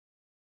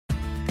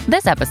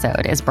This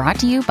episode is brought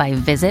to you by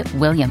Visit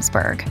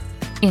Williamsburg.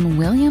 In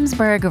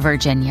Williamsburg,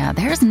 Virginia,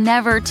 there's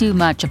never too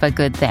much of a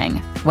good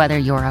thing. Whether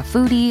you're a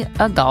foodie,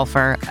 a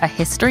golfer, a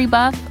history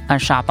buff, a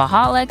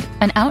shopaholic,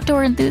 an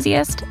outdoor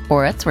enthusiast,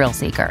 or a thrill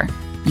seeker,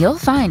 you'll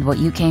find what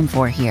you came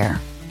for here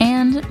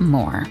and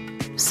more.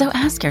 So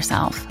ask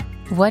yourself,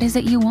 what is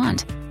it you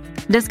want?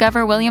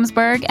 Discover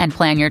Williamsburg and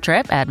plan your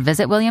trip at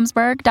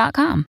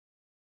visitwilliamsburg.com.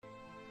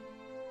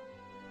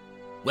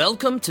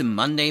 Welcome to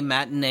Monday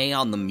Matinee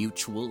on the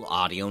Mutual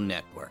Audio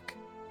Network.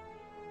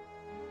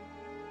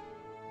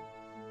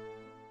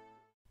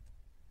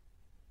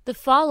 The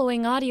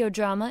following audio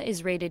drama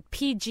is rated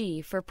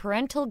PG for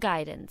parental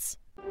guidance.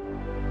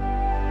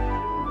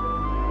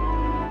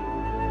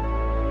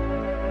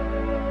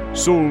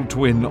 Soul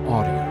Twin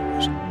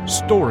Audios.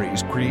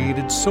 Stories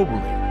created solely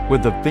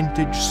with the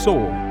vintage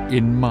soul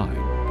in mind.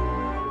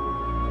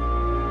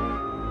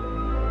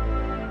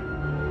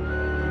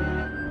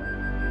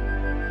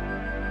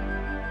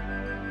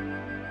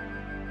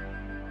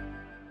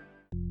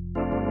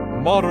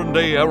 Modern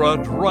day era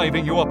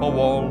driving you up a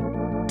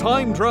wall?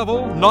 Time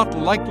travel not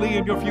likely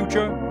in your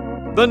future?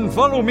 Then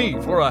follow me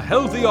for a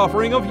healthy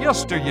offering of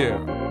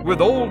yesteryear with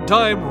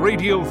old-time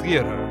radio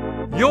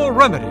theater. Your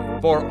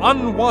remedy for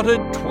unwanted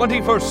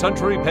 21st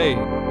century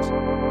pains.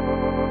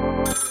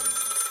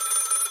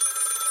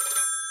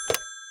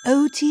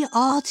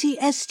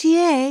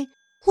 OTRTSTA?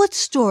 What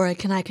story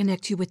can I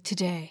connect you with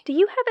today? Do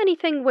you have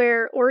anything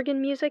where organ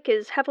music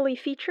is heavily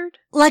featured?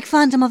 Like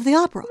Phantom of the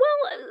Opera?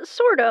 Well,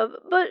 sort of,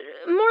 but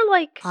more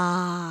like...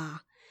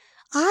 Ah,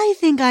 I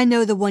think I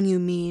know the one you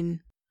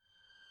mean.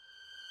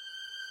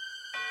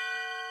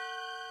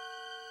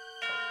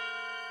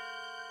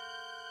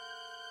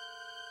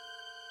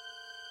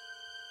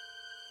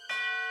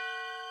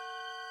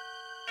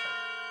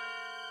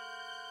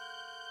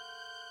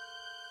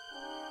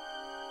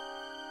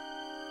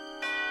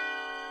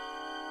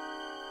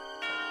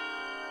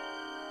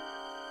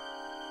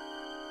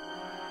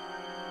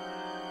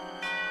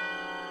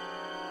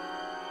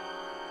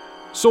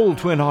 Soul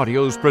Twin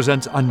Audios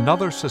presents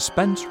another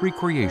suspense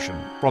recreation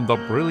from the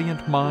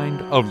brilliant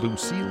mind of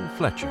Lucille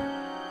Fletcher.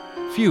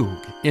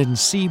 Fugue in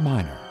C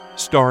minor,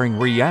 starring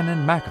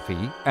Rhiannon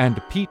McAfee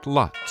and Pete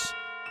Lutz.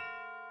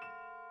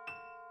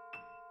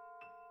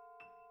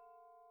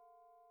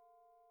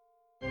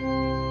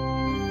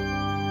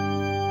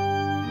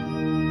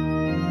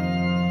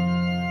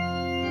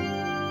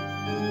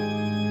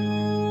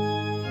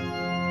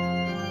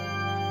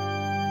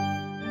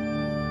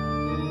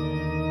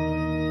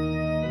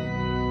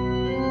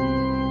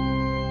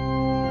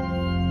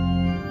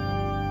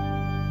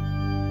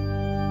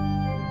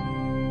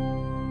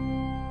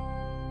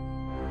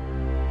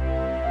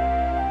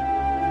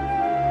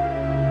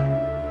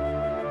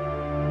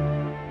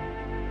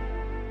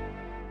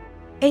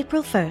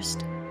 April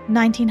 1st,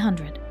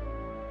 1900.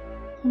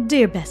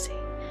 Dear Bessie,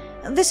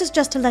 this is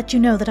just to let you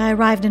know that I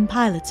arrived in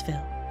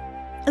Pilotsville.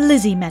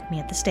 Lizzie met me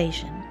at the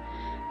station.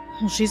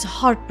 She's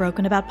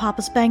heartbroken about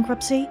Papa's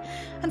bankruptcy,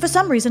 and for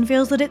some reason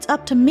feels that it's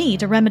up to me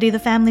to remedy the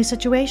family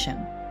situation.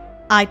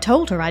 I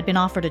told her I'd been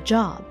offered a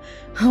job,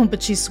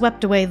 but she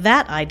swept away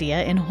that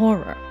idea in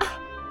horror.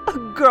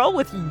 A girl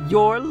with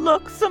your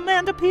looks,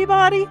 Amanda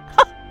Peabody?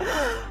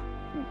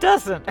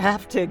 Doesn't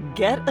have to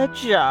get a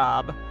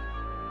job.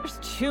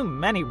 There's too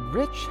many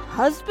rich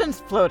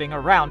husbands floating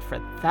around for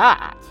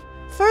that.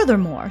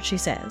 Furthermore, she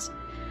says,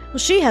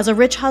 she has a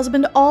rich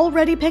husband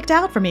already picked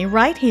out for me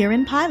right here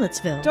in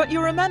Pilotsville. Don't you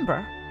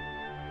remember?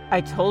 I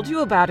told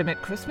you about him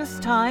at Christmas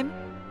time.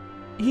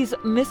 He's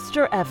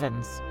Mr.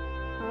 Evans.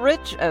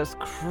 Rich as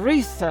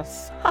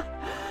Croesus.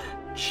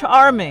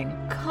 Charming,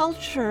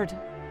 cultured,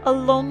 a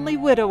lonely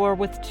widower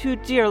with two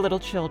dear little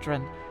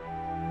children.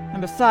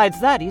 And besides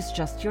that, he's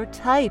just your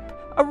type,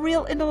 a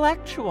real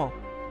intellectual.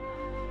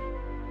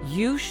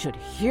 You should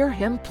hear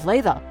him play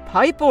the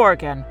pipe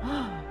organ.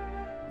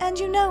 And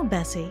you know,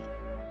 Bessie,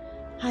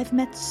 I've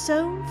met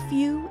so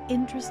few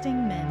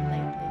interesting men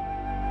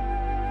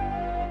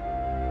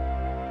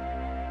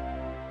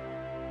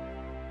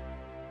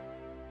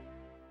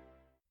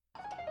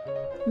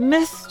lately.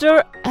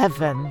 Mr.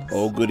 Evans.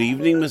 Oh, good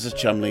evening, Mrs.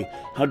 Chumley.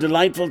 How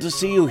delightful to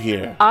see you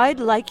here. I'd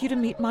like you to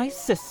meet my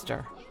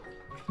sister.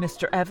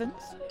 Mr. Evans,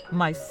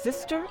 my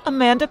sister,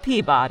 Amanda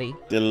Peabody.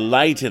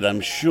 Delighted,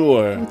 I'm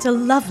sure. It's a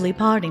lovely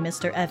party,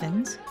 Mr.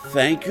 Evans.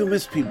 Thank you,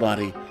 Miss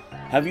Peabody.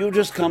 Have you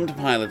just come to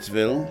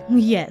Pilotsville?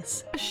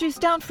 Yes. She's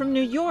down from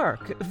New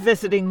York,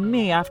 visiting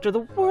me after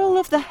the whirl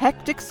of the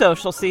hectic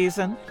social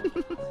season.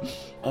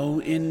 Oh,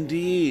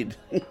 indeed.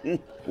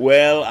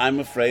 Well, I'm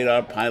afraid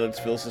our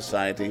Pilotsville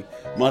society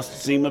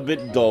must seem a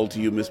bit dull to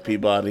you, Miss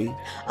Peabody.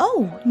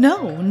 Oh,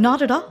 no,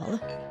 not at all.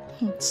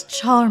 It's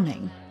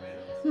charming.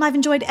 I've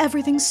enjoyed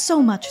everything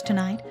so much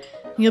tonight.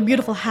 Your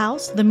beautiful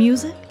house, the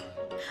music.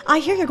 I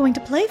hear you're going to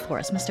play for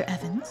us, Mr.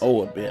 Evans.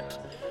 Oh, a bit.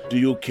 Do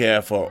you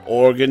care for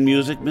organ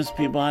music, Miss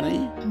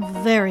Peabody?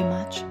 Very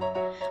much.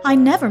 I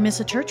never miss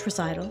a church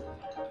recital.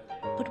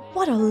 But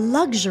what a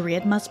luxury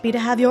it must be to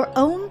have your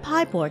own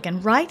pipe organ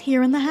right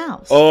here in the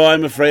house. Oh,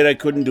 I'm afraid I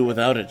couldn't do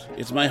without it.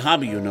 It's my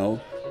hobby, you know.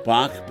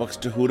 Bach,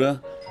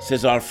 Buxtehude,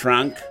 César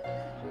Franck.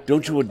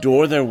 Don't you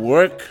adore their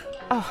work?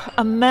 Oh,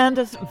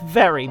 Amanda's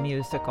very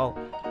musical.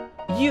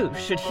 You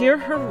should hear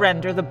her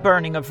render The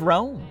Burning of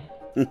Rome.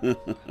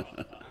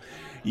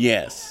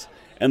 Yes,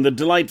 and the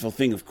delightful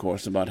thing, of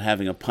course, about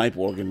having a pipe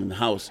organ in the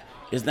house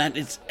is that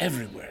it's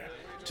everywhere.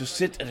 To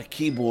sit at a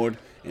keyboard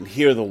and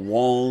hear the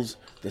walls,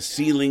 the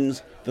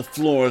ceilings, the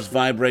floors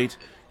vibrate.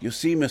 You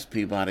see, Miss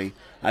Peabody,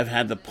 I've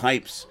had the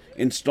pipes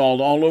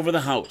installed all over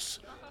the house.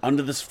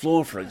 Under this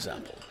floor, for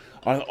example,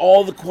 are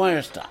all the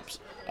choir stops.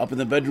 Up in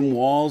the bedroom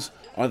walls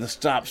are the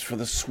stops for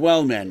the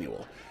swell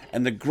manual.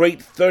 And the great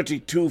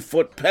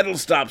 32-foot pedal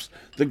stops,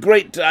 the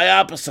great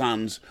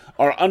diapasons,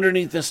 are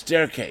underneath the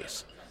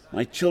staircase.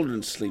 My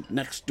children sleep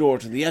next door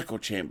to the echo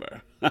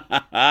chamber.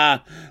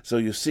 So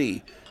you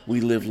see,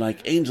 we live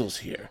like angels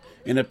here,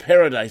 in a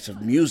paradise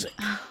of music.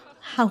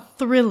 How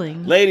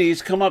thrilling.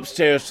 Ladies, come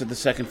upstairs to the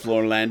second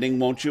floor landing,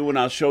 won't you, and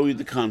I'll show you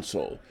the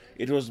console.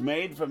 It was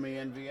made for me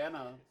in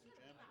Vienna.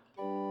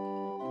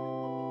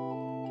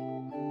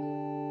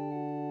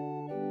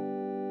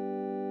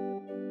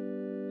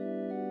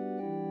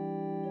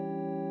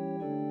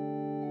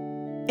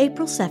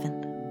 April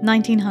 7th,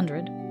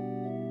 1900.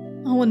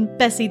 Oh, and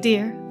Bessie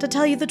dear, to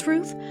tell you the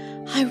truth,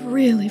 I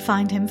really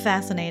find him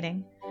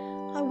fascinating.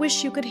 I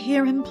wish you could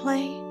hear him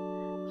play.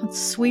 It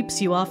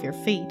sweeps you off your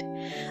feet.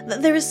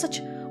 There is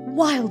such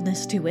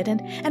wildness to it,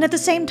 and at the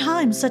same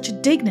time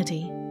such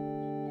dignity.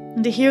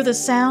 And to hear the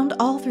sound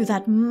all through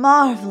that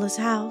marvelous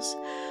house,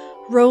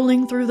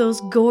 rolling through those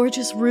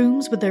gorgeous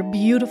rooms with their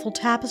beautiful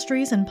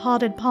tapestries and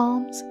potted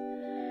palms.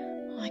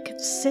 I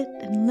could sit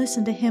and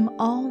listen to him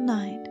all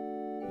night.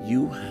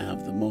 You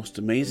have the most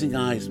amazing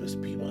eyes, Miss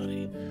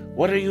Peabody.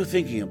 What are you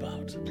thinking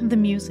about? The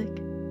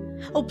music.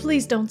 Oh,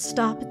 please don't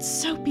stop. It's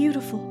so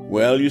beautiful.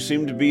 Well, you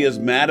seem to be as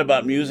mad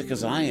about music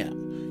as I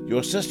am.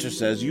 Your sister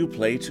says you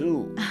play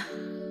too.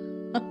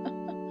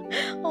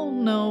 Oh,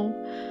 no.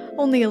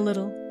 Only a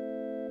little.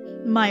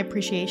 My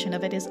appreciation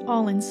of it is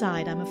all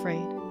inside, I'm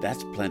afraid.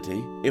 That's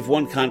plenty. If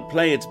one can't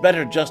play, it's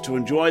better just to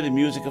enjoy the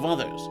music of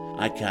others.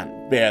 I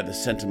can't bear the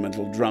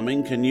sentimental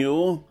drumming, can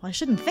you? I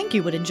shouldn't think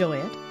you would enjoy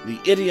it.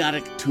 The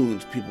idiotic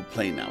tunes people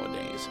play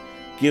nowadays.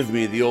 Give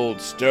me the old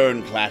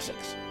stern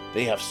classics.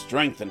 They have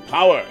strength and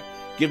power.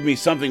 Give me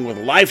something with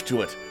life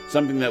to it,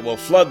 something that will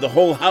flood the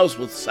whole house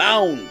with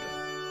sound.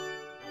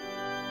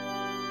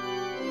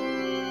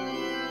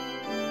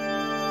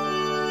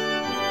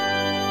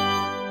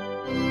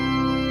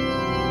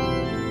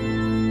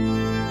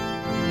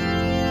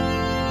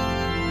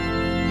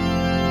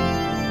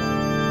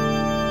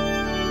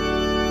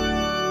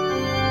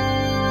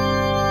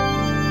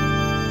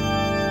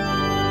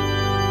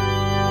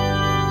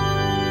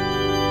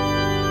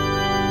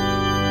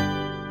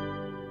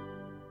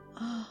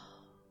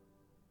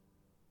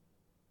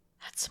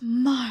 That's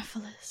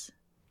marvelous.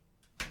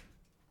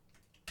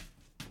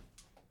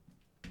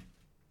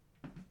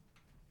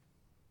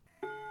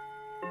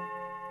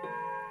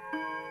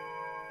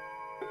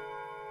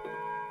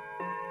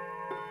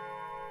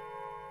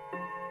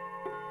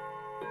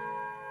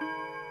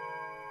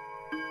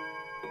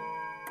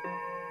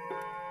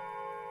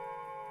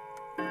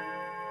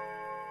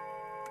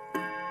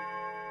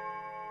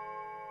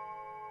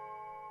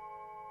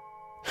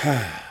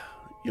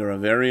 You're a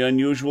very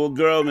unusual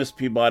girl, Miss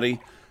Peabody.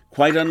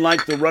 Quite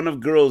unlike the run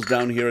of girls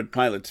down here at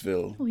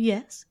Pilotsville. Oh,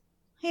 yes?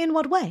 In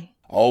what way?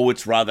 Oh,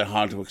 it's rather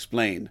hard to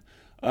explain.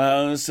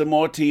 Some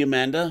more tea,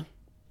 Amanda?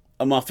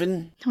 A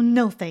muffin? Oh,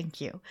 no, thank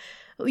you.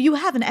 You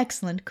have an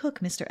excellent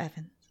cook, Mr.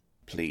 Evans.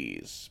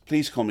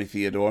 Please call me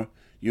Theodore.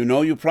 You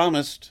know you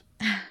promised.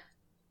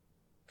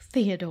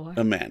 Theodore.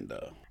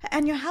 Amanda.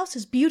 And your house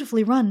is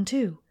beautifully run,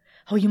 too.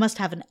 Oh, you must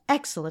have an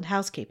excellent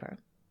housekeeper.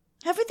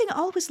 Everything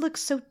always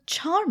looks so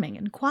charming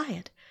and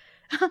quiet.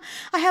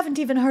 I haven't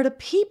even heard a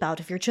peep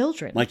out of your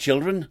children. My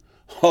children?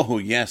 Oh,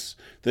 yes.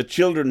 The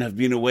children have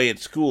been away at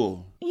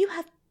school. You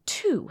have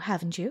two,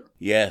 haven't you?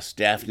 Yes,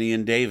 Daphne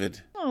and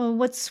David. Oh,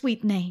 what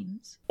sweet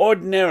names.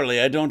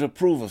 Ordinarily, I don't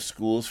approve of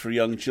schools for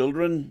young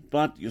children,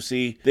 but, you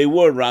see, they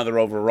were rather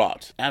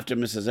overwrought after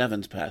Mrs.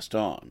 Evans passed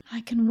on. I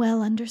can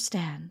well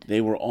understand.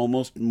 They were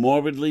almost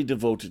morbidly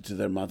devoted to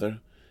their mother,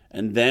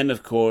 and then,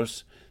 of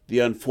course, the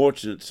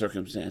unfortunate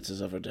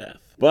circumstances of her death.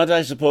 But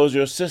I suppose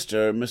your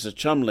sister, Mrs.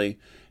 Chumley,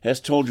 has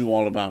told you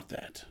all about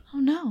that. Oh,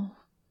 no.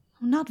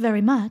 Not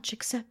very much,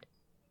 except...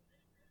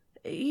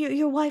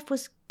 Your wife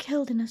was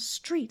killed in a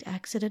street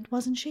accident,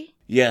 wasn't she?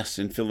 Yes,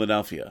 in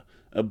Philadelphia.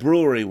 A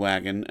brewery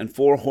wagon and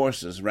 4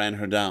 horses ran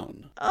her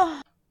down.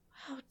 Oh,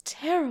 how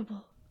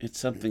terrible. It's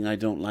something I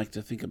don't like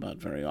to think about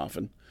very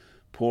often.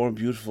 Poor,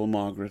 beautiful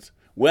Margaret.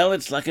 Well,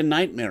 it's like a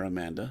nightmare,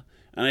 Amanda,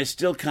 and I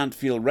still can't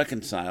feel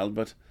reconciled,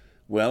 but,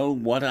 well,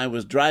 what I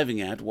was driving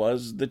at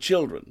was the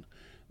children.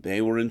 They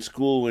were in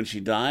school when she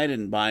died,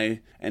 and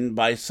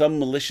by some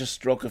malicious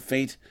stroke of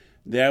fate,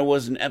 there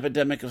was an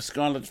epidemic of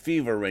scarlet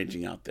fever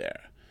raging out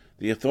there.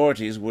 The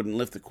authorities wouldn't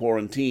lift the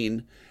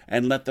quarantine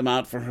and let them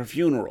out for her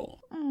funeral.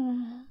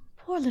 Oh,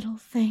 poor little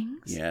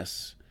things.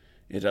 Yes,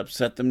 it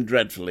upset them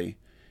dreadfully,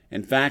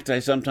 In fact, I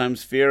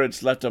sometimes fear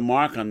it's left a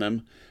mark on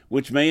them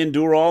which may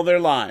endure all their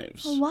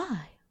lives.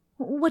 Why?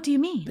 What do you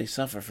mean? They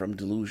suffer from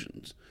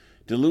delusions.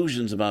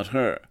 Delusions about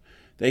her.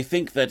 They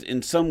think that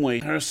in some way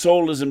her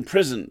soul is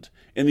imprisoned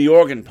in the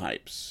organ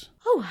pipes.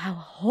 Oh, how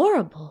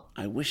horrible.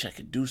 I wish I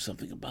could do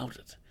something about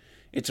it.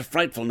 It's a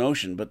frightful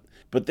notion, but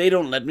they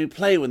don't let me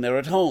play when they're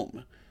at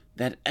home.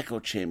 That echo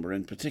chamber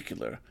in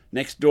particular,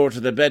 next door to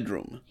the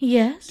bedroom.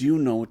 Yes? Do you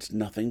know it's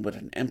nothing but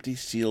an empty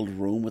sealed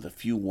room with a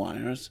few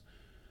wires?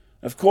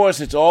 Of course,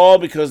 it's all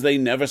because they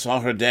never saw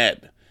her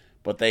dead,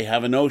 but they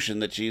have a notion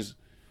that she's,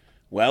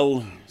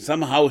 well,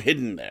 somehow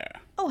hidden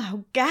there. Oh,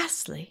 how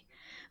ghastly.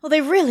 Well,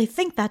 they really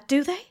think that,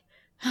 do they?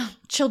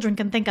 Children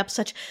can think up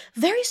such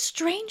very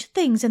strange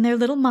things in their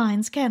little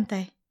minds, can't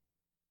they?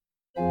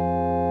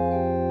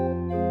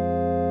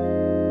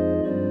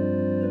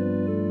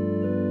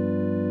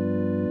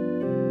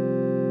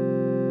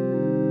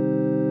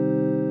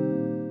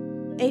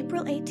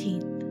 April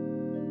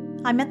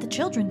 18th. I met the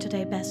children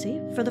today,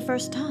 Bessie, for the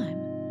first time.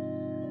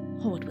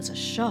 Oh, it was a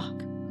shock.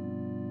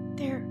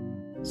 They're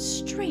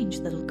strange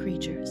little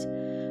creatures,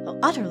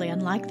 utterly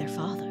unlike their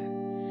father.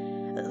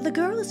 The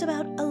girl is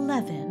about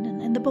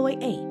 11 and the boy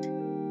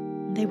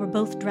 8. They were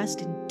both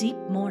dressed in deep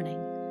mourning.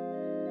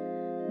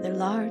 Their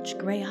large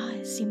gray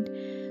eyes seemed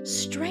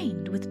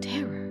strained with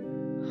terror.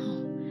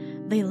 Oh,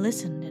 they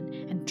listened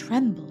and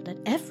trembled at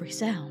every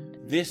sound.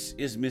 This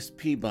is Miss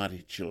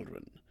Peabody,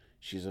 children.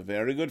 She's a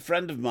very good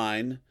friend of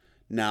mine.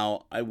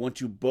 Now, I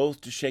want you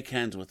both to shake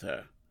hands with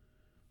her.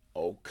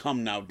 Oh,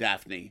 come now,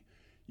 Daphne.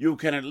 You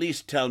can at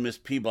least tell Miss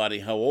Peabody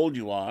how old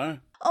you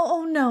are.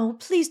 Oh, no,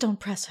 please don't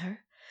press her.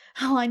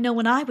 Oh, I know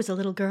when I was a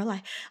little girl,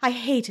 I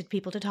hated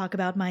people to talk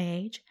about my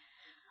age.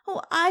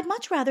 Oh, I'd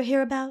much rather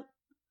hear about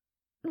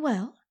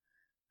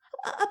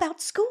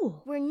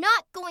school. We're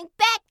not going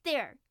back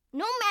there,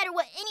 no matter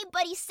what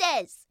anybody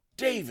says.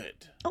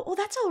 David! Oh,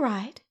 that's all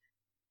right.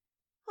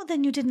 Well,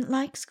 then you didn't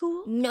like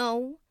school?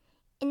 No,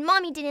 and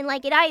Mommy didn't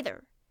like it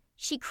either.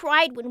 She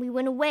cried when we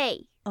went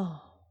away.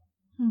 Oh,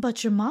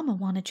 but your mama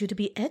wanted you to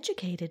be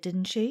educated,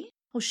 didn't she?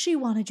 Oh, she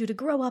wanted you to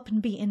grow up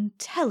and be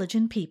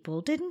intelligent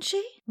people, didn't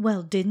she?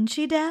 Well, didn't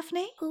she,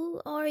 Daphne?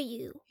 Who are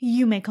you?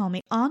 You may call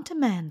me Aunt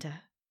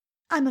Amanda.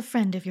 I'm a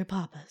friend of your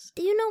papa's.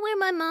 Do you know where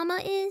my mama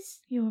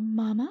is? Your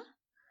mama?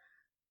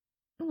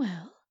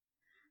 Well,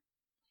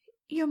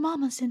 your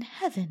mama's in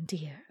heaven,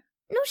 dear.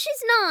 No,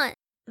 she's not.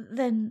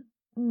 Then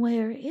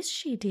where is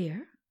she,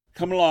 dear?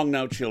 Come along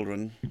now,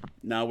 children.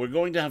 Now we're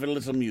going to have a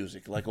little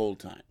music, like old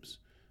times.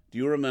 Do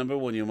you remember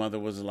when your mother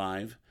was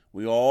alive?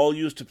 We all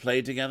used to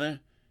play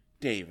together.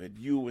 David,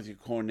 you with your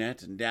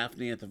cornet, and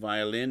Daphne at the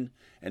violin,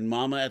 and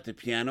Mama at the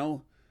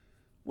piano.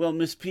 Well,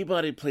 Miss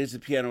Peabody plays the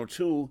piano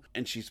too,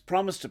 and she's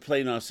promised to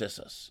play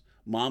Narcissus,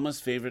 Mama's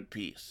favorite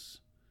piece.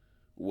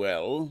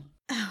 Well?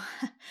 Oh,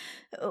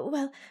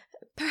 well,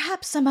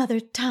 perhaps some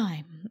other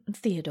time,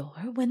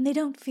 Theodore, when they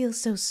don't feel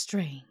so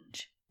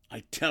strange.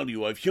 I tell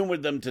you, I've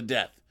humored them to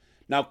death.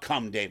 Now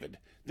come, David.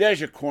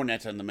 There's your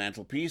cornet on the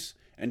mantelpiece.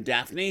 And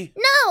Daphne?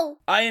 No!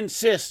 I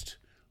insist.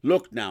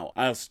 Look now,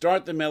 I'll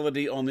start the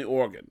melody on the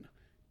organ.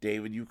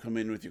 David, you come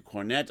in with your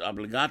cornet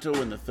obbligato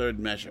in the third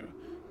measure.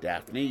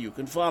 Daphne, you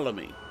can follow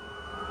me.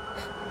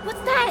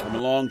 What's that? Come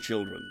along,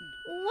 children.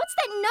 What's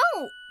that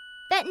note?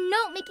 That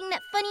note making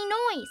that funny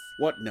noise.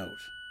 What note?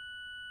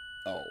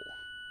 Oh.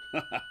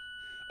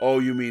 Oh,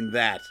 you mean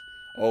that.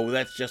 Oh,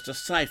 that's just a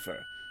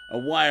cipher. A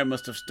wire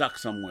must have stuck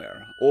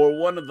somewhere, or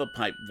one of the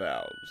pipe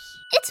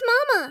valves. It's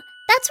Mama.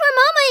 That's where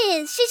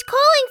Mama is. She's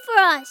calling for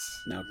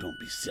us. Now, don't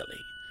be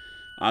silly.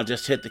 I'll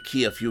just hit the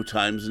key a few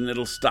times and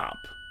it'll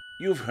stop.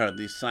 You've heard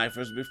these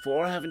ciphers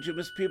before, haven't you,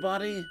 Miss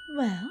Peabody?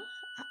 Well,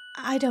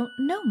 I don't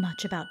know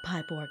much about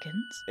pipe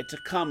organs. It's a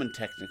common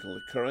technical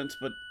occurrence,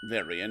 but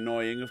very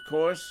annoying, of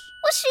course.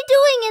 What's she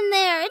doing in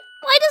there?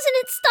 Why doesn't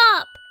it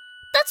stop?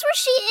 That's where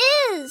she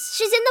is.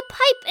 She's in the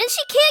pipe and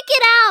she can't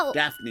get out.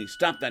 Daphne,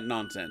 stop that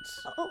nonsense.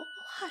 Oh,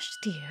 hush,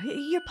 dear.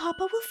 Your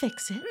papa will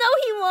fix it. No,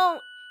 he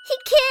won't. He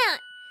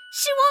can't.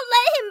 She won't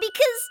let him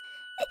because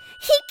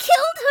he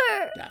killed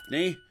her.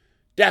 Daphne?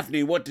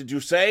 Daphne, what did you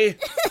say?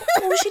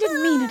 Oh, she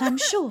didn't mean it, I'm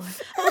sure.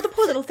 Oh, the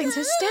poor little thing's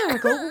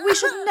hysterical. We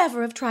should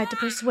never have tried to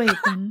persuade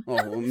them. Oh,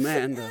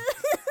 Amanda.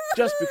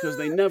 Just because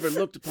they never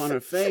looked upon her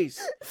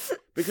face.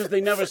 Because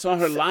they never saw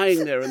her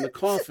lying there in the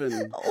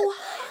coffin. Oh,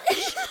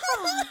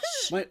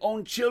 hush. My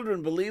own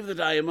children believe that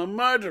I am a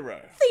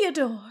murderer.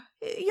 Theodore,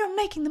 you're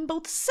making them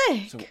both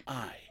sick. So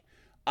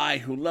I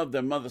who loved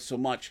their mother so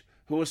much,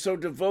 who was so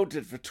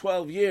devoted for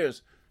 12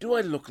 years, do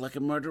I look like a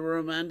murderer,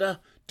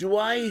 Amanda? Do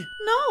I?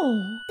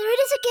 No. There it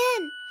is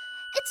again.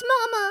 It's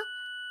Mama.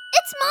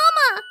 It's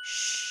Mama.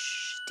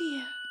 Shh,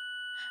 dear.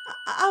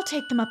 I'll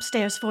take them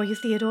upstairs for you,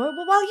 Theodore,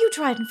 while you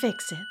try and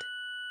fix it.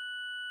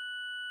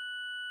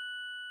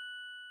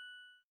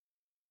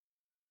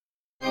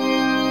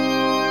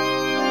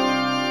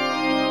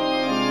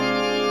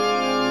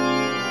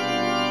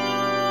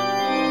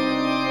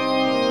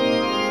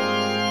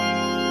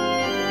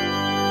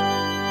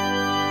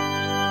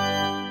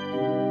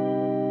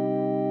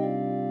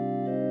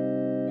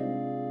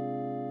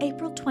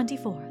 April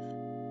 24th.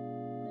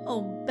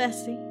 Oh,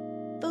 Bessie,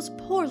 those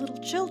poor little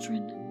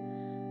children.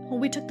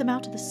 We took them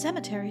out to the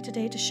cemetery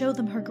today to show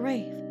them her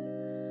grave.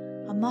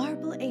 A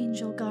marble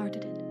angel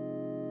guarded it.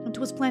 It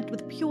was planted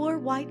with pure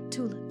white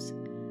tulips.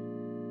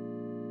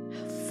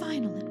 How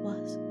final it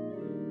was,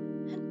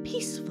 and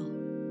peaceful.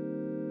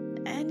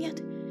 And yet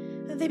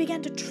they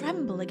began to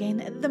tremble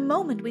again the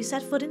moment we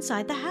set foot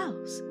inside the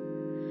house.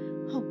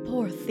 Oh,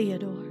 poor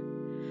Theodore.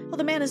 Oh,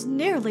 the man is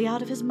nearly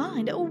out of his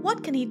mind. Oh,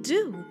 what can he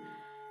do?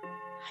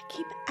 I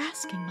keep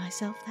asking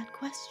myself that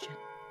question.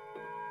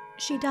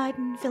 She died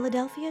in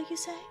Philadelphia, you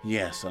say?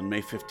 Yes, on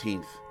May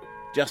 15th.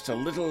 Just a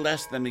little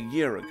less than a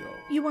year ago.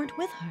 You weren't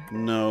with her?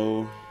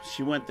 No,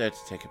 she went there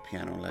to take a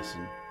piano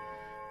lesson.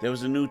 There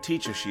was a new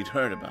teacher she'd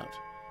heard about.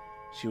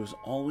 She was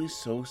always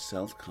so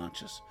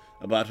self-conscious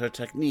about her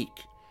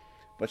technique,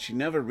 but she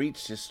never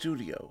reached his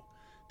studio.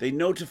 They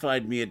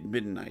notified me at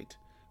midnight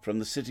from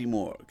the city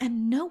morgue.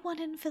 And no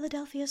one in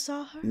Philadelphia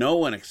saw her? No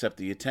one except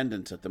the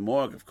attendants at the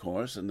morgue, of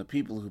course, and the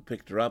people who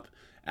picked her up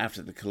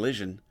after the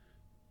collision.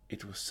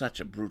 It was such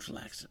a brutal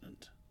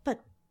accident.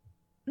 But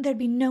there'd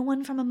be no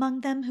one from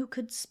among them who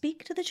could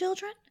speak to the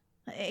children?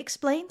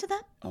 Explain to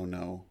them? Oh,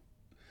 no.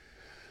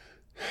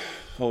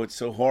 Oh, it's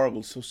so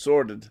horrible, so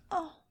sordid.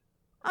 Oh,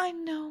 I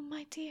know,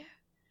 my dear.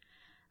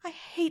 I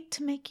hate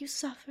to make you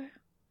suffer.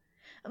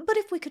 But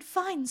if we could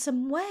find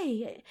some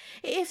way,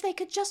 if they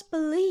could just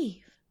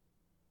believe.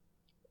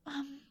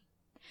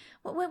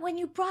 When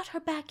you brought her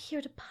back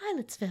here to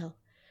Pilotsville,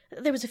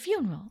 there was a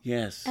funeral.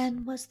 Yes.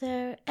 And was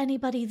there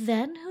anybody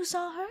then who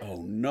saw her?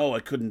 Oh, no,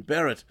 I couldn't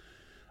bear it.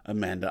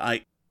 Amanda,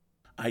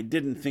 I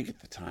didn't think at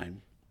the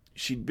time.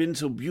 She'd been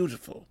so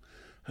beautiful.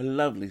 Her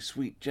lovely,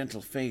 sweet,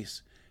 gentle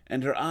face.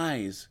 And her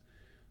eyes.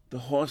 The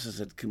horses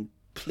had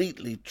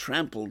completely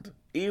trampled.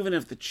 Even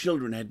if the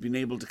children had been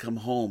able to come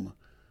home,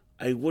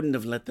 I wouldn't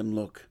have let them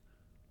look.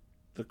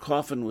 The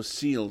coffin was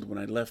sealed when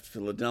I left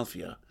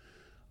Philadelphia.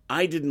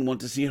 I didn't want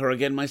to see her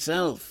again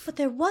myself. But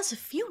there was a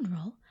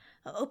funeral.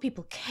 Oh,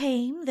 people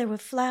came, there were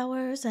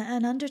flowers,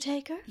 an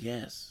undertaker.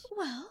 Yes.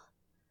 Well,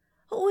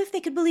 if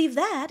they could believe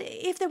that,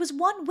 if there was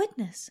one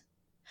witness.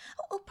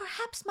 Oh,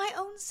 perhaps my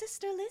own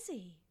sister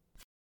Lizzie.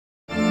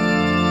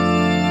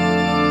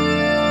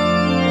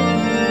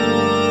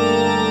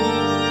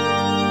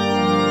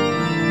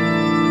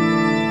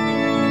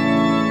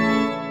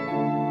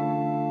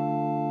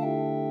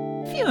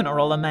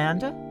 Funeral,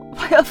 Amanda?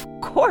 Why, of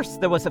course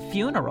there was a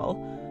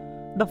funeral.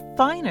 The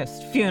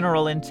finest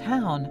funeral in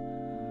town.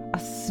 A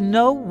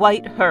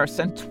snow-white hearse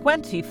and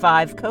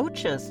 25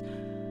 coaches.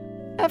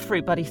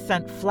 Everybody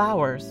sent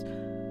flowers.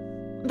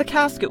 The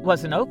casket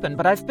wasn't open,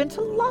 but I've been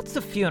to lots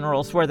of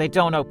funerals where they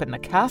don't open the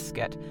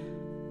casket.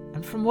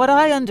 And from what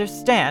I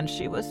understand,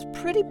 she was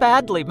pretty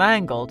badly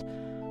mangled.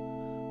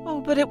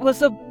 Oh, but it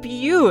was a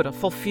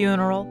beautiful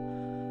funeral.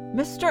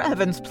 Mr.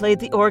 Evans played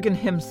the organ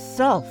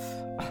himself.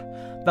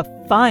 The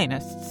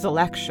finest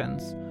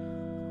selections.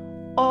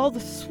 All the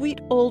sweet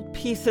old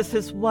pieces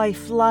his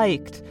wife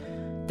liked.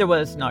 There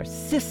was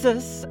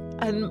Narcissus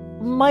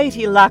and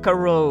Mighty Lack a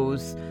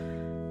Rose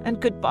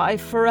and Goodbye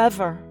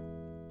Forever.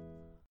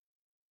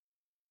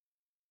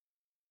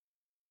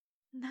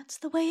 That's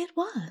the way it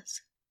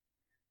was.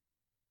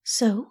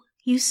 So,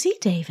 you see,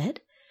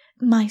 David,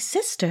 my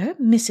sister,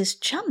 Mrs.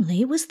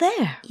 Chumley, was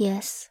there.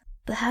 Yes,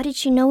 but how did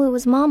she know it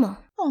was Mama?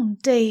 Oh,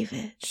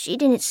 David. She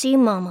didn't see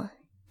Mama,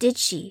 did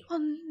she? Well,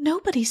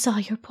 nobody saw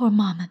your poor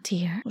Mama,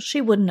 dear. She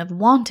wouldn't have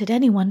wanted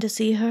anyone to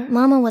see her.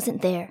 Mama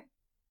wasn't there.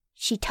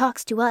 She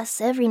talks to us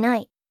every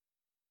night.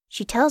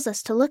 She tells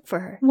us to look for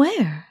her.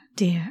 Where,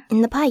 dear?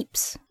 In the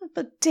pipes.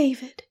 But,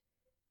 David,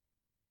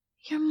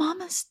 your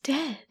Mama's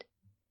dead.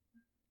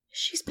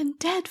 She's been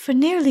dead for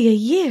nearly a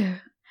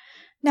year.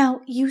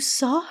 Now, you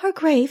saw her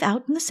grave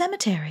out in the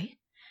cemetery.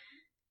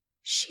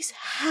 She's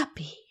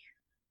happy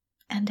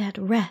and at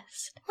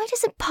rest. Why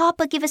doesn't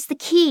Papa give us the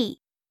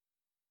key?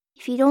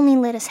 If he'd only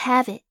let us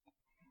have it,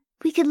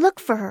 we could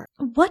look for her.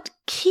 What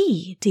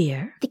key,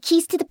 dear? The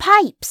keys to the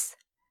pipes.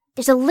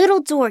 There's a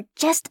little door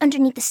just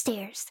underneath the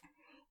stairs.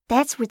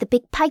 That's where the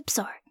big pipes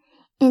are.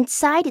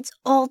 Inside, it's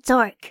all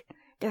dark.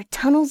 There are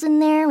tunnels in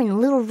there and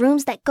little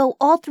rooms that go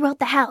all throughout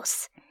the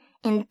house.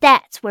 And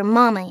that's where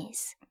Mama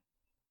is.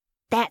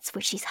 That's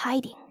where she's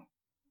hiding.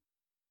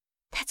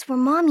 That's where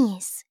Mommy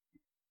is.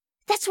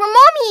 That's where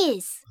Mommy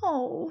is!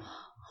 Oh,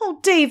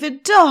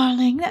 David,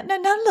 darling.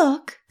 Now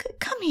look.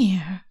 Come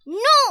here.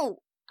 No!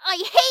 I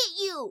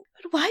hate you!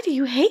 But why do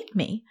you hate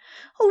me?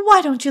 Oh,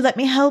 why don't you let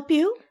me help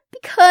you?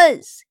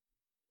 Because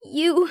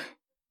you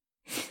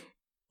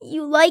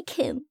like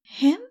him.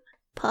 Him?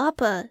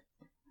 Papa.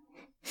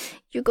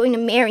 You're going to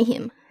marry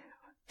him,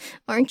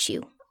 aren't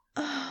you?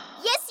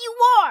 Yes, you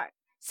are!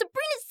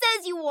 Sabrina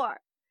says you are!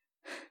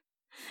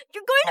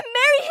 You're going to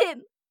marry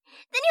him!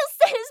 Then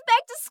he'll send us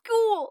back to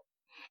school!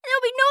 And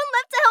there'll be no one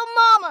left to help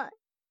Mama!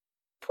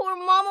 Poor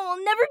Mama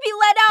will never be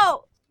let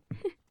out!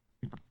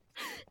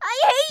 I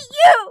hate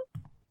you!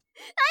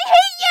 I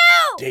hate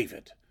you!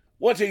 David,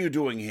 what are you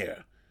doing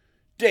here?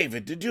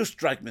 David, did you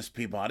strike Miss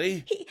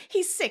Peabody?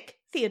 He's sick,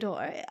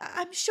 Theodore.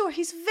 I'm sure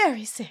he's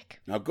very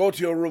sick. Now go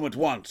to your room at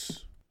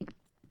once.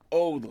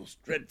 Oh, those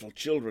dreadful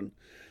children.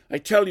 I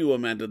tell you,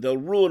 Amanda, they'll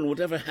ruin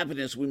whatever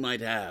happiness we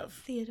might have.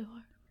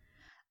 Theodore,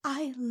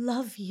 I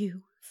love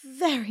you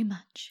very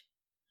much,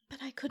 but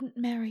I couldn't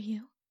marry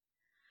you.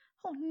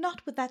 Oh,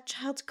 not with that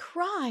child's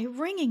cry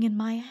ringing in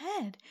my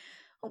head.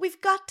 Oh,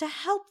 we've got to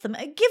help them.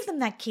 Give them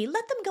that key.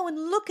 Let them go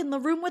and look in the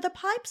room where the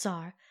pipes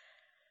are.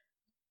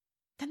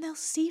 Then they'll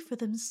see for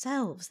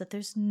themselves that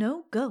there's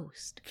no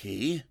ghost.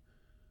 Key?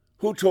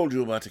 Who told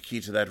you about a key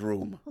to that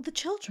room? Well, the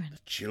children. The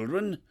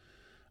children?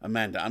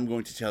 Amanda, I'm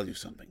going to tell you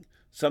something.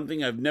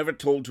 Something I've never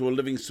told to a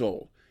living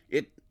soul.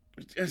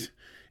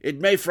 It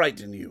may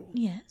frighten you.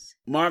 Yes?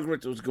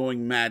 Margaret was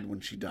going mad when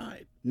she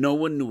died. No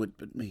one knew it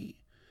but me.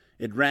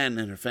 It ran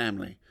in her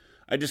family.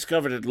 I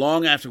discovered it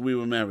long after we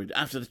were married,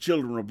 after the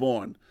children were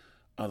born.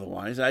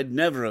 Otherwise, I'd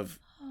never have...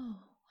 Oh,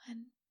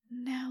 and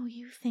now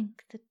you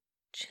think the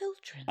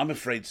children... I'm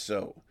afraid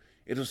so.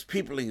 It was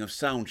peopling of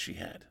sound she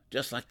had,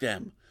 just like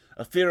them.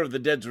 A fear of the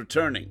dead's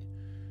returning.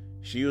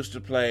 She used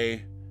to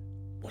play...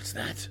 What's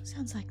that?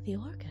 Sounds like the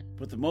organ.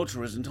 But the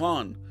motor isn't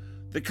on.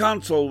 The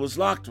console was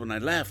locked when I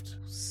left.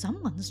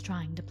 Someone's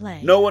trying to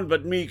play. No one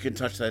but me can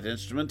touch that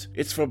instrument.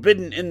 It's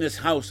forbidden in this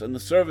house, and the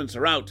servants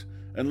are out,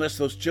 unless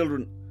those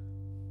children...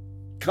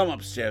 Come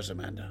upstairs,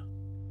 Amanda.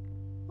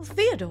 Well,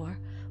 Theodore,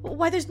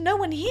 why, there's no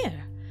one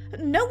here.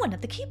 No one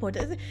at the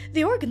keyboard.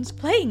 The organ's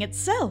playing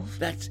itself.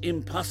 That's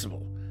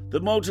impossible. The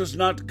motor's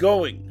not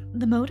going.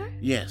 The motor?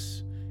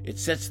 Yes. It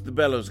sets the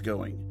bellows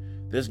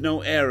going. There's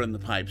no air in the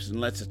pipes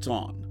unless it's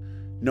on.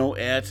 No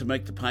air to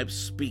make the pipes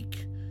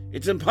speak.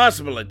 It's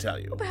impossible, I tell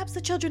you. Well, perhaps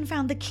the children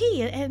found the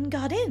key and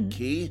got in.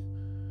 Key?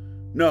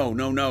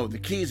 No. The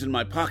key's in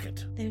my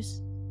pocket. There's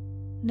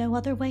no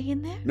other way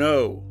in there?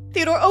 No.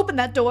 Theodore, open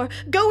that door.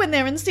 Go in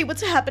there and see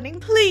what's happening,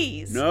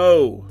 please.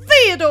 No.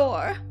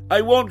 Theodore!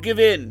 I won't give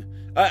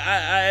in.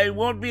 I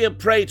won't be a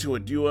prey to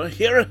it. Do you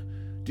hear?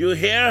 Do you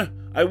hear?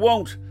 I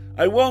won't.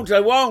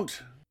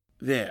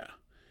 There.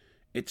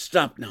 It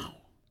stopped now.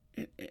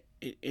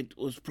 It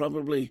was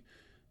probably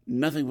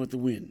nothing but the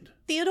wind.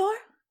 Theodore?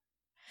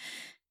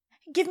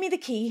 Give me the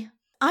key.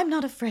 I'm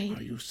not afraid.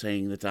 Are you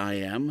saying that I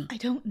am? I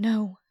don't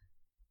know.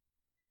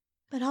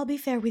 But I'll be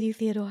fair with you,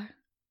 Theodore.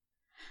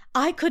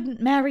 I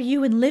couldn't marry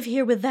you and live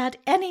here with that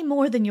any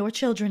more than your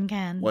children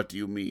can. What do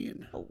you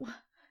mean?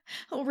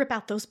 Oh, rip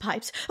out those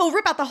pipes. Oh,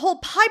 rip out the whole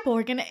pipe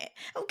organ.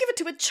 Oh, give it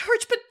to a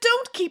church, but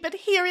don't keep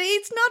it here.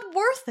 It's not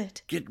worth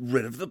it. Get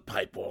rid of the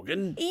pipe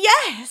organ?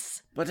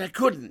 Yes! But I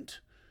couldn't.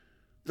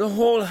 The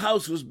whole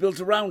house was built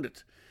around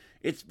it.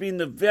 It's been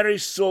the very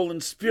soul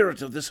and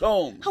spirit of this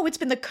home. Oh, it's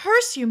been the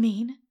curse, you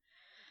mean?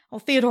 Oh,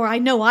 Theodore, I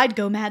know I'd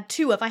go mad,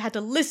 too, if I had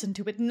to listen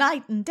to it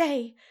night and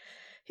day.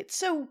 It's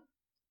so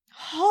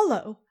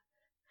hollow.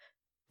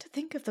 To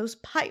think of those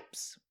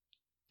pipes,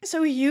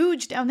 so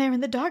huge down there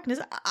in the darkness,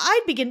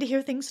 I'd begin to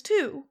hear things,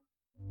 too.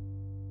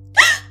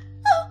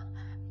 Oh,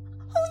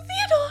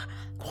 Theodore!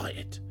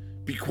 Quiet.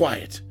 Be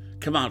quiet.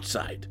 Come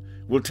outside.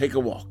 We'll take a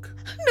walk.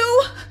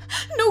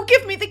 No,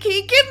 give me the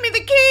key! Give me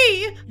the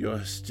key! You're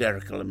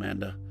hysterical,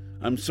 Amanda.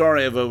 I'm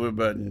sorry I've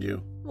overburdened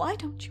you. Why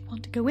don't you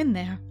want to go in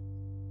there?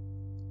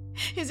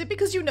 Is it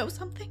because you know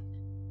something?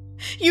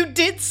 You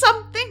did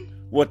something?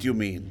 What do you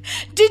mean?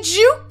 Did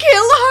you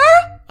kill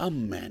her?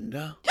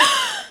 Amanda?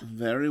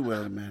 Very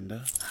well,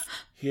 Amanda.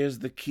 Here's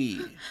the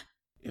key.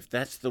 If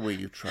that's the way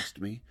you trust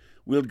me,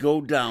 we'll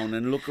go down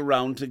and look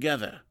around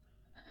together.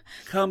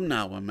 Come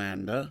now,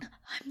 Amanda.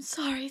 I'm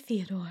sorry,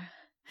 Theodore.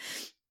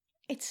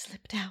 It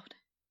slipped out.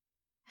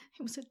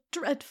 It was a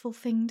dreadful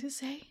thing to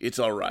say. It's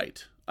all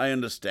right. I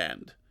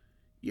understand.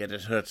 Yet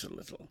it hurts a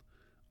little.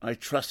 I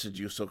trusted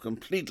you so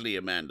completely,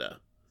 Amanda.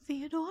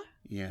 Theodore?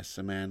 Yes,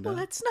 Amanda? Well,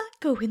 let's not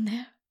go in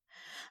there.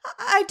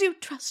 I do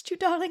trust you,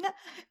 darling.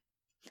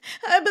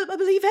 I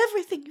believe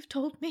everything you've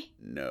told me.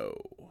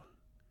 No.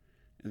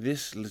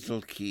 This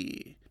little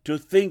key. To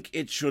think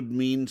it should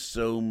mean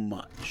so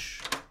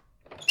much.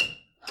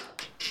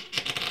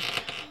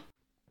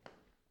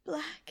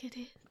 Black it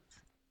is.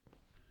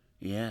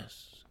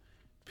 Yes.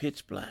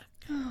 Pitch black.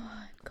 Oh,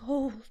 and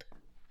cold.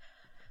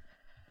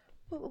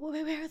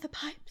 Where are the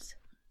pipes?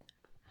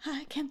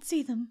 I can't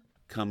see them.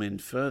 Come in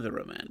further,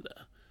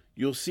 Amanda.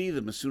 You'll see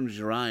them as soon as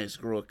your eyes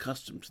grow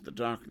accustomed to the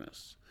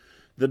darkness.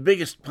 The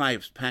biggest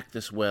pipes pack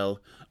this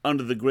well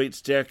under the great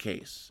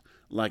staircase,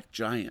 like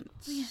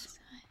giants. Oh, yes,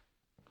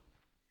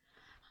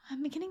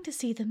 I'm beginning to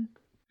see them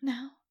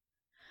now.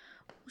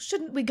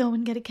 Shouldn't we go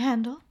and get a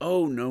candle?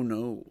 Oh,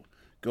 no.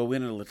 Go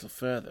in a little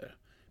further.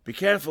 Be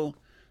careful.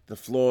 The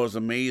floor's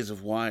a maze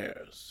of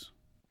wires.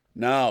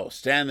 Now,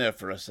 stand there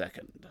for a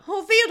second.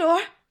 Oh,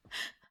 Theodore!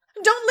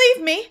 Don't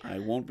leave me! I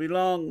won't be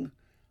long.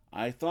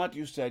 I thought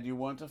you said you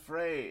weren't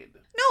afraid.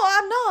 No,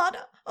 I'm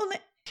not. Only...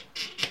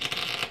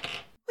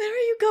 Where are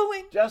you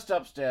going? Just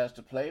upstairs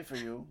to play for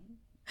you.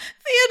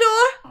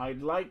 Theodore!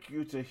 I'd like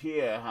you to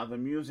hear how the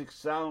music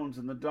sounds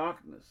in the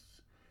darkness.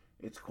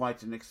 It's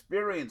quite an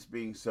experience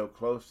being so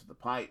close to the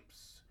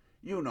pipes.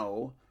 You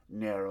know,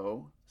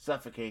 narrow,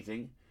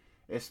 suffocating,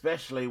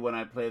 especially when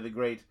I play the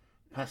great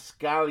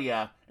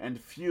Pascalia and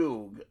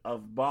Fugue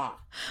of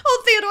Bach.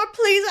 Oh, Theodore,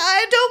 please,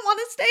 I don't want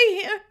to stay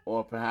here.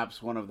 Or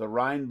perhaps one of the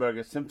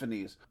Rheinberger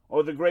symphonies,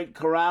 or the great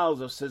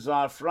chorales of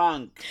César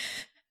Franck.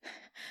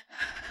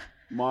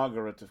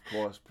 Margaret, of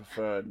course,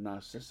 preferred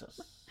Narcissus.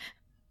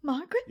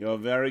 Margaret? You're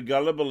very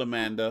gullible,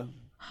 Amanda.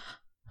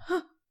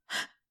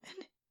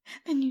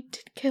 Then you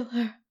did kill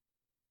her.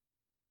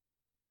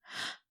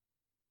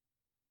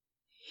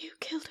 You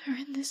killed her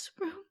in this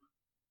room.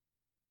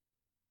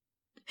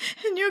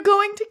 And you're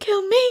going to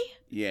kill me?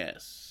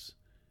 Yes.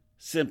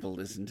 Simple,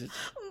 isn't it?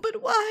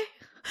 But why?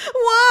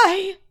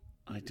 Why?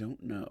 I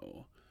don't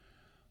know.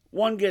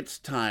 One gets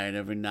tired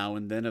every now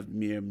and then of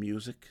mere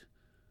music.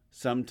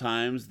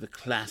 Sometimes the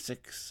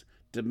classics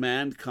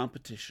demand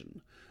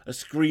competition. A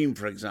scream,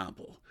 for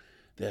example.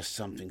 There's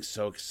something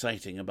so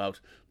exciting about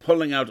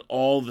pulling out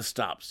all the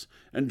stops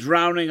and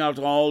drowning out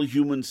all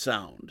human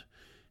sound.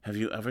 Have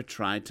you ever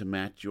tried to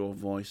match your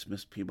voice,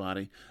 Miss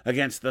Peabody,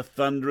 against the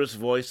thunderous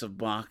voice of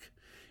Bach?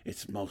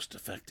 It's most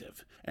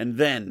effective. And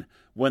then,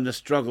 when the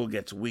struggle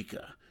gets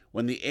weaker,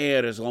 when the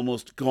air is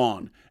almost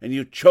gone, and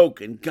you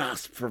choke and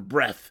gasp for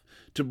breath,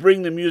 to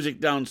bring the music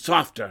down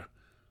softer.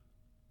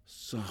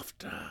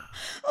 Softer.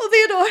 Oh,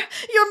 Theodore,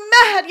 you're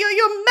mad!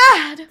 You're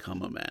mad!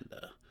 Come,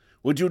 Amanda.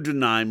 Would you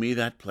deny me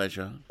that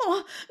pleasure?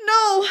 Oh,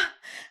 no!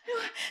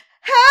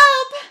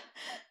 Help!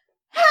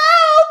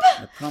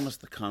 Help! I promise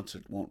the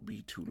concert won't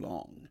be too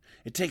long.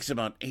 It takes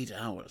about 8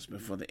 hours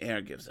before the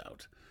air gives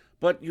out.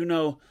 But, you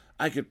know,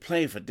 I could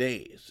play for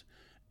days.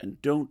 And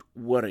don't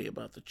worry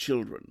about the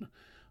children.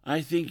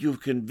 I think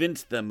you've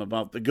convinced them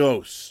about the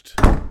ghost.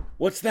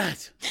 What's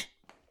that?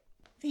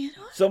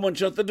 Theodore? Someone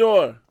shut the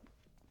door.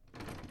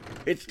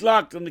 It's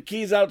locked and the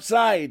key's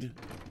outside.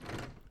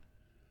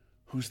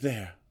 Who's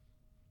there?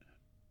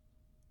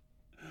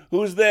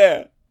 Who's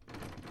there?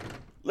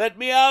 Let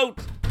me out!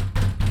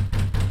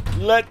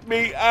 Let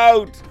me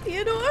out!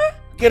 Theodore?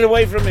 Get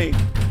away from me!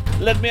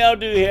 Let me out,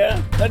 do you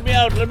hear? Let me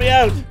out! Let me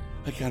out!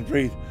 I can't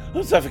breathe.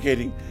 I'm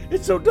suffocating.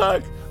 It's so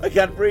dark. I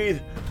can't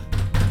breathe.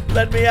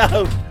 Let me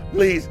out!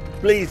 Please,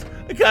 please.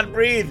 I can't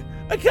breathe.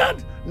 I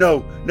can't.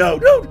 No, no,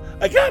 don't.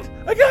 I can't.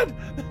 I can't.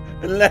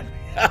 Let me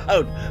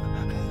out.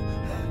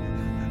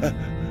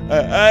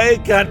 I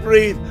can't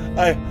breathe.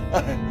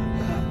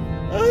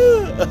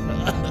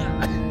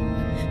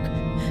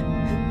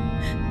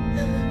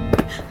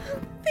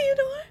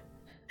 Theodore!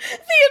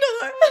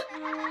 Theodore!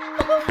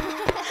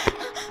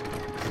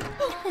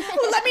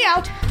 Let me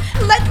out!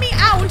 Let me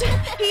out!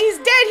 He's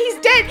dead! He's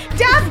dead!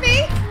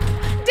 Daphne!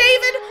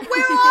 David,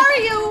 where are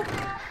you?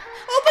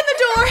 Open the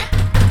door!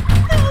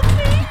 Help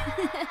me!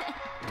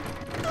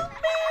 Help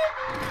me!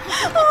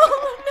 Oh,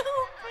 no!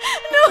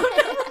 No, no,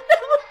 no!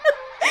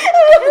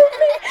 Help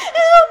me!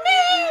 Help me!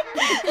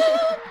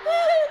 Help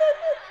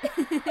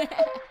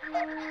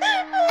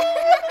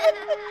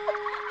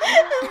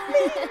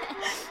me!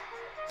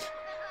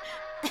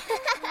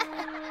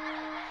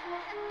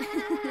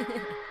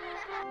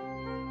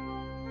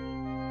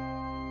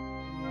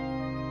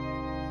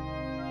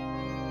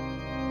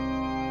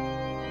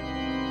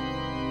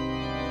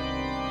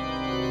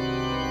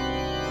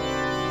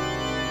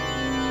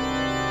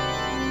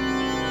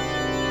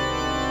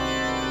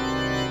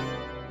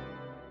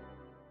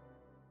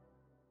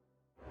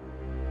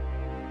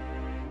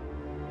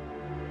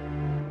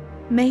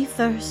 May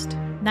 1st,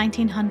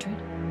 1900.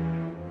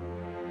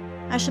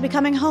 I shall be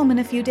coming home in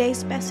a few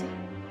days, Bessie.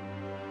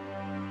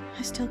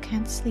 I still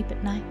can't sleep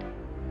at night.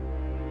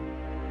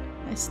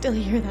 I still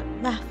hear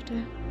that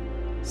laughter,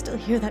 still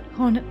hear that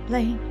hornet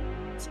playing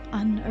its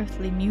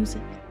unearthly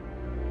music.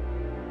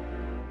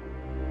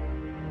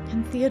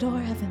 And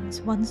Theodore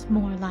Evans once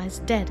more lies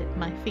dead at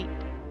my feet.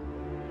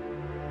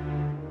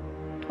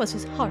 'Twas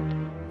his heart,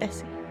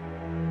 Bessie.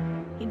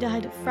 He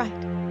died of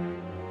fright.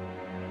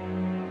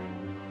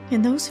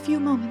 In those few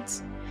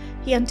moments,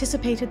 he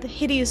anticipated the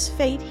hideous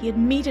fate he had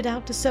meted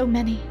out to so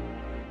many.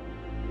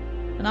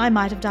 And I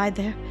might have died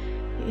there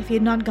if he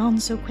had not gone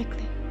so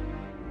quickly.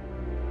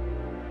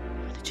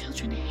 For the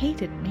children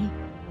hated me.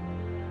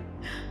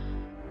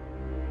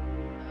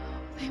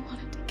 They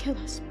wanted to kill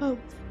us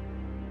both.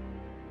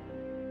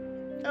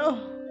 Oh,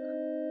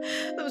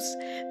 those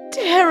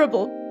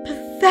terrible,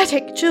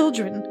 pathetic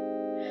children.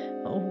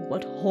 Oh,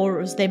 what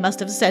horrors they must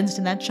have sensed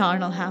in that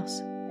charnel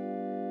house.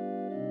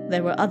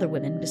 There were other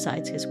women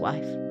besides his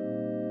wife.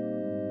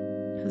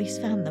 Police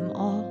found them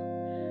all,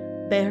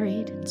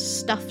 buried and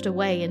stuffed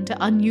away into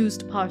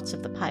unused parts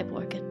of the pipe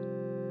organ.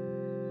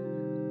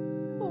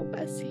 Oh,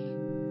 Bessie,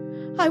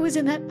 I was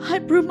in that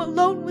pipe room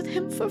alone with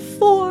him for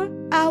 4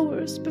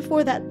 hours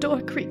before that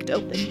door creaked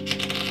open.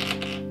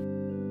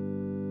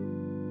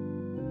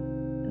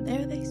 And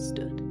there they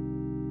stood.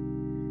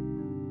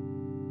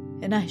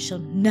 And I shall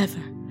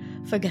never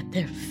forget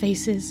their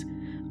faces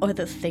or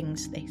the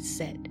things they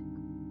said.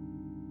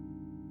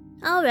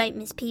 All right,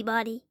 Miss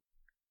Peabody.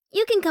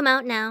 You can come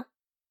out now.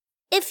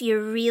 If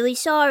you're really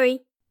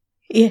sorry.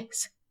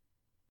 Yes.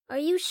 Are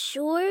you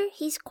sure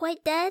he's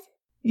quite dead?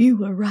 You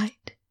were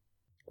right.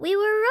 We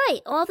were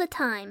right all the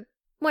time,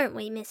 weren't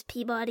we, Miss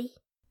Peabody?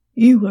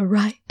 You were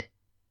right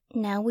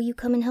Now will you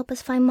come and help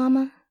us find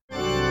Mama?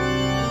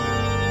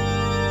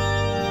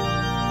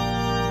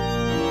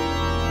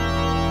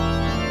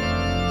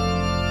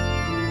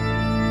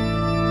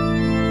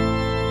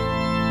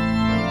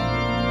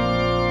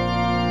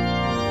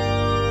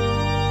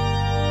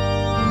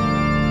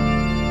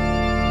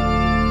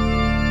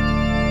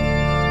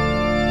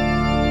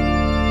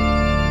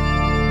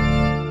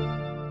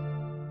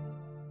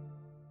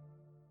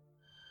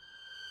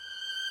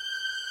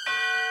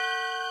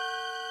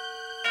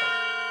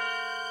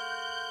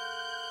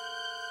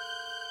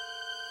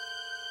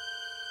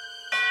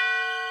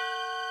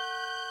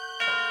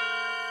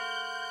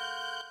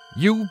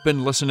 You've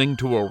been listening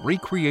to a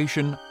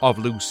recreation of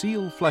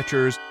Lucille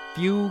Fletcher's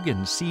Fugue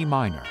in C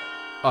minor,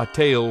 a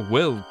tale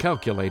well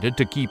calculated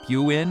to keep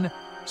you in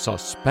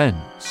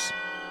suspense.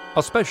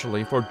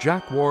 Especially for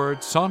Jack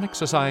Ward's Sonic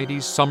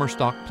Society's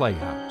Summerstock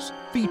Playhouse.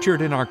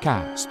 Featured in our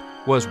cast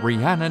was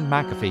Rhiannon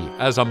McAfee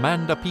as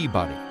Amanda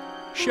Peabody,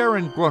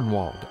 Sharon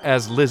Grunwald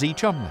as Lizzie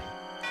Chumley,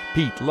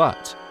 Pete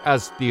Lutz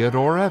as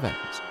Theodore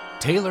Evans,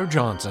 Taylor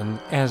Johnson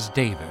as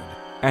David,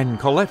 and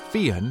Colette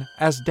Fian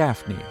as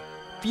Daphne.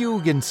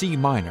 Fugue in C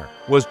minor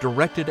was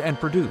directed and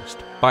produced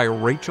by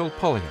Rachel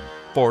Pulliam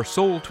for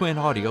Soul Twin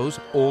Audio's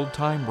Old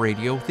Time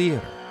Radio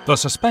Theater. The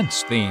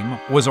suspense theme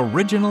was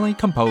originally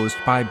composed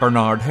by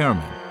Bernard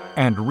Herrmann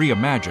and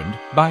reimagined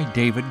by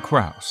David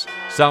Krause.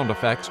 Sound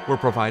effects were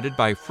provided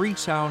by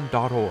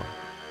freesound.org,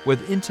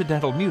 with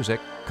incidental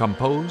music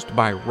composed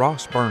by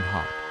Ross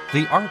Bernhardt.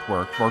 The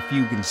artwork for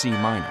Fugue in C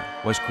minor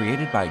was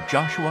created by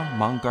Joshua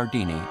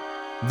Mongardini.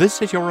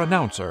 This is your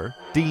announcer,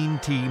 Dean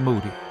T.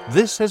 Moody.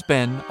 This has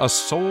been a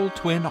Soul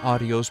Twin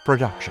Audios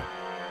production.